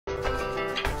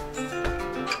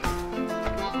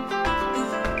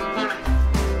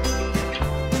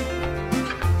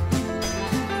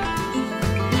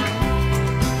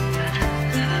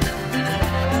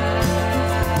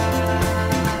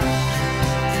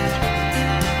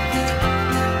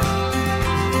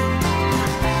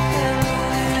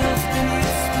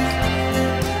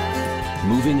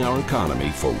economy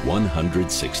for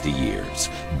 160 years.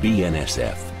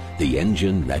 BNSF, the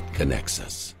engine that connects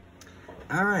us.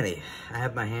 Alrighty, I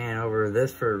have my hand over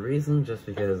this for a reason, just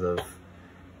because of,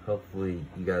 hopefully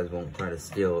you guys won't try to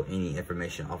steal any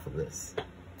information off of this.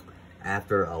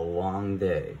 After a long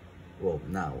day, well,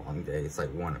 not a long day, it's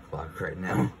like 1 o'clock right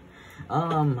now.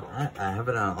 I have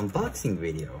an unboxing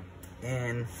video,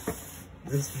 and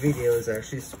this video is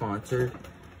actually sponsored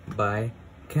by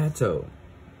Kato.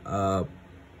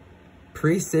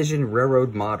 Precision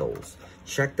Railroad Models.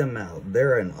 Check them out.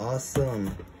 They're an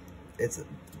awesome,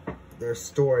 their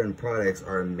store and products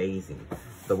are amazing.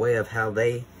 The way of how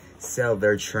they sell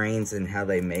their trains and how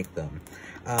they make them.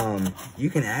 You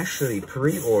can actually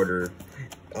pre-order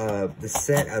the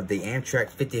set of the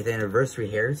Amtrak 50th Anniversary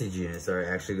Heritage Units that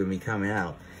are actually going to be coming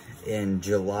out in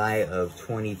July of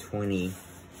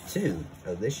 2022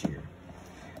 of this year.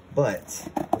 But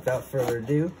without further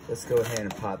ado, let's go ahead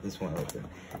and pop this one open.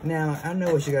 Now, I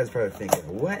know what you guys are probably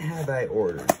thinking. What have I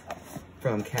ordered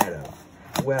from Kato?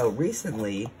 Well,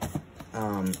 recently,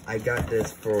 I got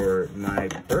this for my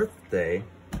birthday.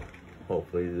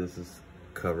 Hopefully this is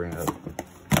covering up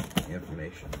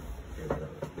information. Here we go.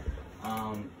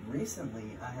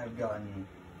 Recently I have gotten,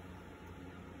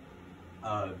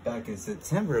 back in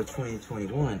September of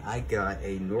 2021, I got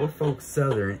a Norfolk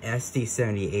Southern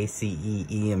SD70 ACE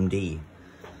EMD.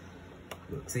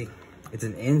 Look, see, it's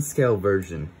an N-scale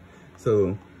version.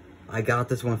 So I got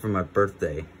this one for my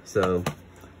birthday. So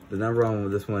the number on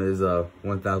this one is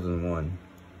 1001.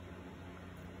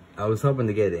 I was hoping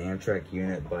to get an Amtrak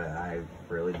unit, but I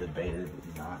really debated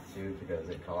not to because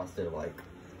it costed like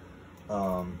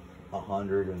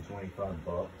 125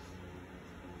 bucks.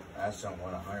 I just don't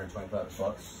want 125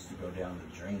 bucks to go down the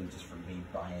drain just for me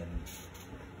buying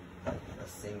like a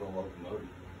single locomotive.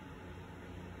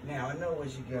 Now I know what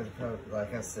you guys probably,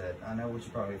 like I said, I know what you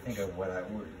probably think of what I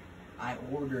ordered. I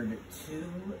ordered 2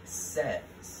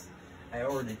 sets. I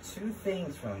ordered 2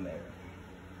 things from there.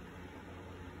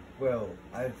 Well,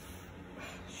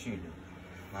 shoot,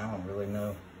 I don't really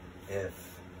know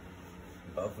if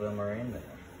both of them are in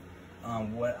there.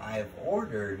 What I've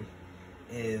ordered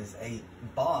is a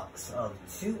box of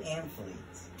 2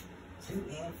 Amfleets. 2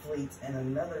 Amfleets and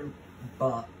another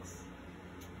box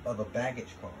of a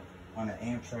baggage car on an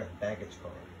Amtrak baggage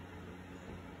car.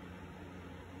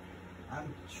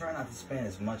 I'm trying not to spend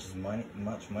as much money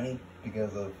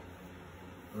because of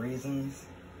reasons.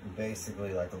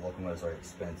 Basically, like, the locomotives are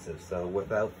expensive. So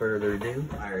without further ado,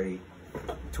 I already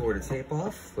tore the tape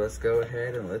off. Let's go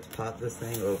ahead and let's pop this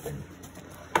thing open.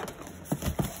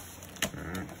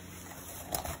 Alright.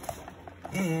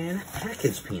 And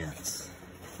package peanuts.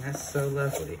 That's so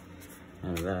lovely.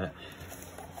 And that.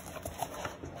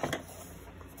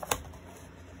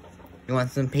 You want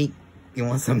some pink? You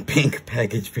want some pink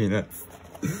package peanuts?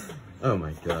 Oh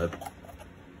my god.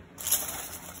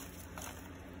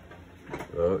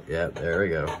 Oh, yeah, there we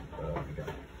go. Oh my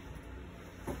god.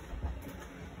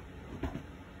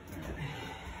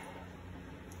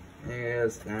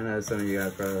 Yes, I know some of you guys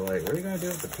are probably like, what are you going to do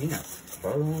with the peanuts?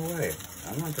 Throw them away.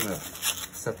 I'm not going to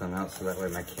set them out so that way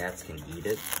my cats can eat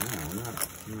it. No,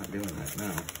 I'm not doing that,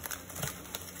 no.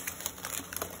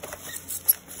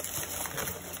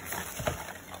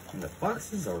 And the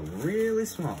boxes are really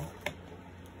small.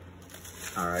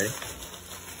 Alright.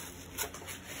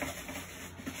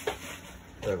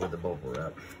 Look with the bubble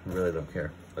wrap. I really don't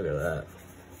care. Look at that.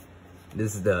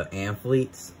 This is the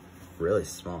Amfleets. Really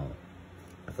small.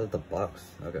 I thought the box.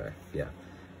 Okay, yeah.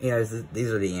 Yeah,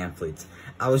 these are the Amfleets.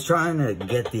 I was trying to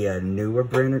get the newer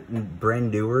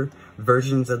brand newer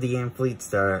versions of the Amfleets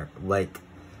that are like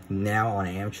now on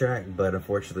Amtrak, but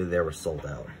unfortunately they were sold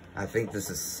out. I think this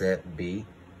is set B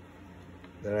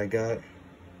that I got.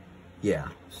 Yeah,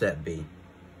 set B.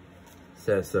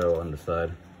 Says so on the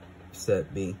side.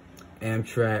 Set B.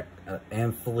 Amtrak,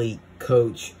 Amfleet,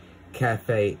 Coach,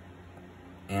 Café,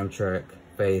 Amtrak,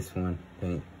 Phase 1,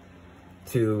 Paint,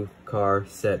 2, Car,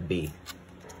 Set B.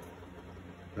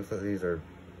 Looks like these are...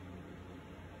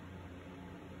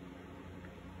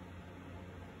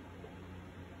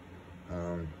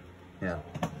 yeah.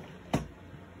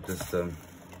 Just,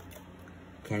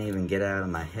 can't even get out of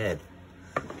my head.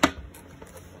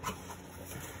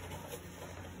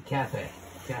 Café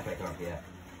car, yeah.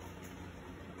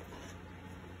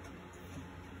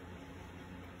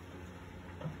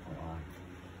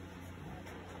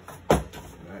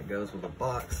 That goes with the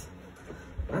box.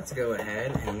 Let's go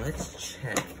ahead and let's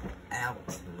check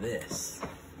out this.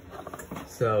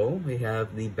 So we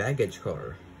have the baggage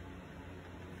car.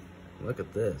 Look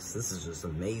at this. This is just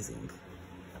amazing.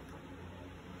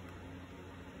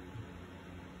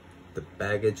 The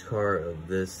baggage car of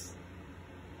this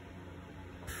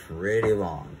pretty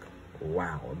long.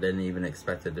 Wow, didn't even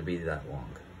expect it to be that long.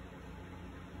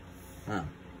 Huh.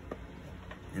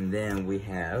 And then we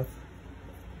have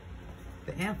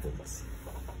the Amfleets.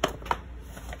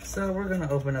 So we're gonna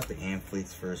open up the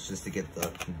Amfleets first just to get the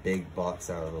big box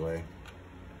out of the way.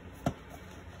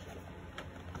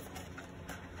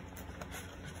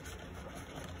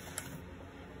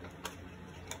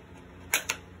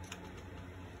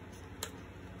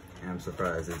 I'm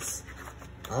surprised it's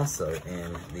also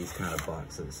in these kind of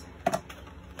boxes.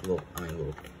 Little,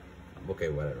 okay,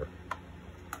 whatever.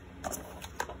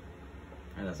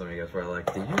 I know some of you guys were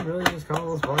like, did you really just call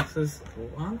those boxes? Well,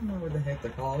 I don't know what the heck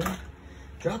they're called.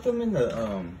 Drop them in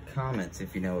the comments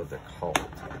if you know what they're called.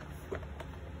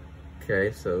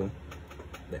 Okay, so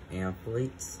the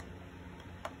Amfleets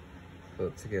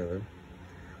put together.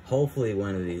 Hopefully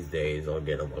one of these days I'll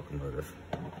get a locomotive.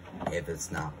 If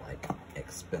it's not like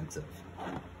expensive.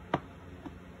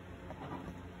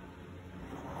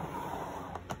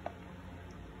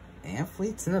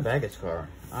 Amfleets in the baggage car.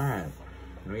 Alright.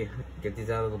 Let me get these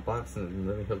out of the box and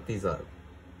let me hook these up.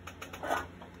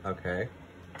 Okay.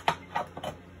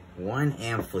 One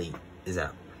Amfleet is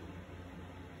out.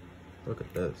 Look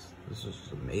at this. This is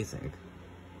just amazing.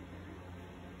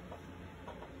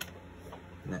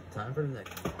 Time for the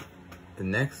next one. The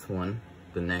next one,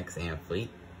 the next Amfleet,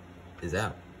 is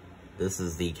out. This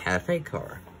is the Café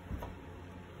car.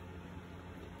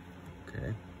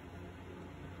 Okay.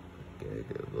 Get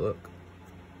a good look.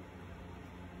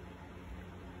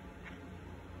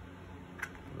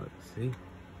 Let's see.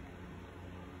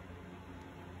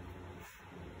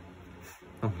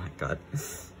 Oh my god.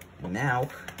 Now,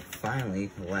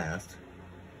 finally, last,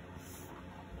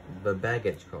 the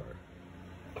baggage car.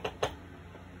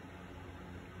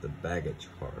 The baggage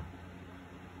car.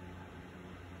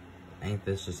 Ain't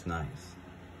this just nice?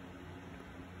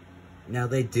 Now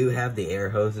they do have the air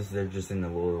hoses, they're just in the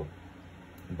little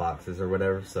boxes or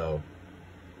whatever, so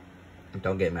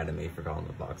don't get mad at me for calling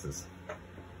them boxes.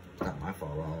 It's not my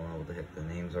fault, I don't know what the heck the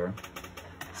names are.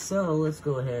 So let's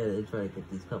go ahead and try to get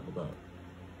these coupled up.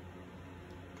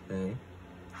 Okay,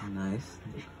 nice,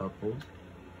 they're coupled.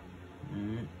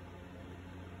 Alright.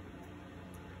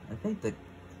 I think the,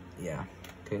 yeah.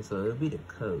 Okay, so it'll be the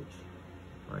coach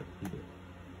right here.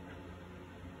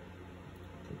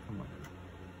 Okay, come on.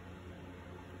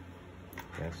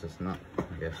 I guess just not.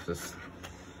 I guess this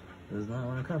does not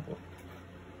want a couple.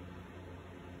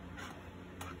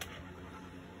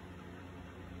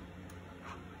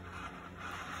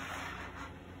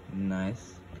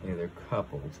 Nice. Okay, they're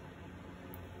coupled.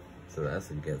 So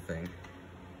that's a good thing.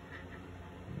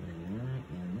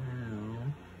 And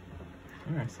now,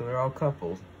 alright, so they're all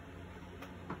coupled.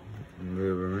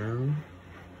 Move around.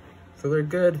 So they're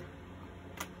good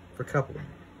for coupling.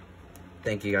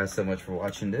 Thank you guys so much for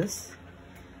watching this.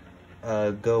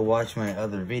 Go watch my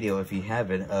other video if you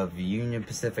haven't of Union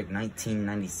Pacific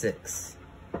 1996.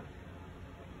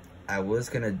 I was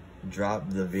gonna drop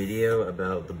the video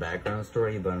about the background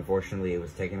story, but unfortunately it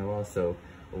was taking a while. So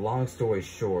long story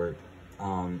short,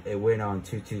 it went on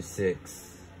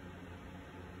 226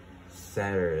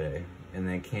 Saturday and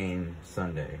then came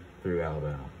Sunday through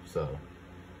Alabama. So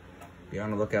be on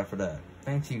the lookout for that.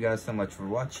 Thanks you guys so much for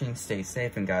watching. Stay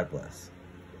safe and God bless.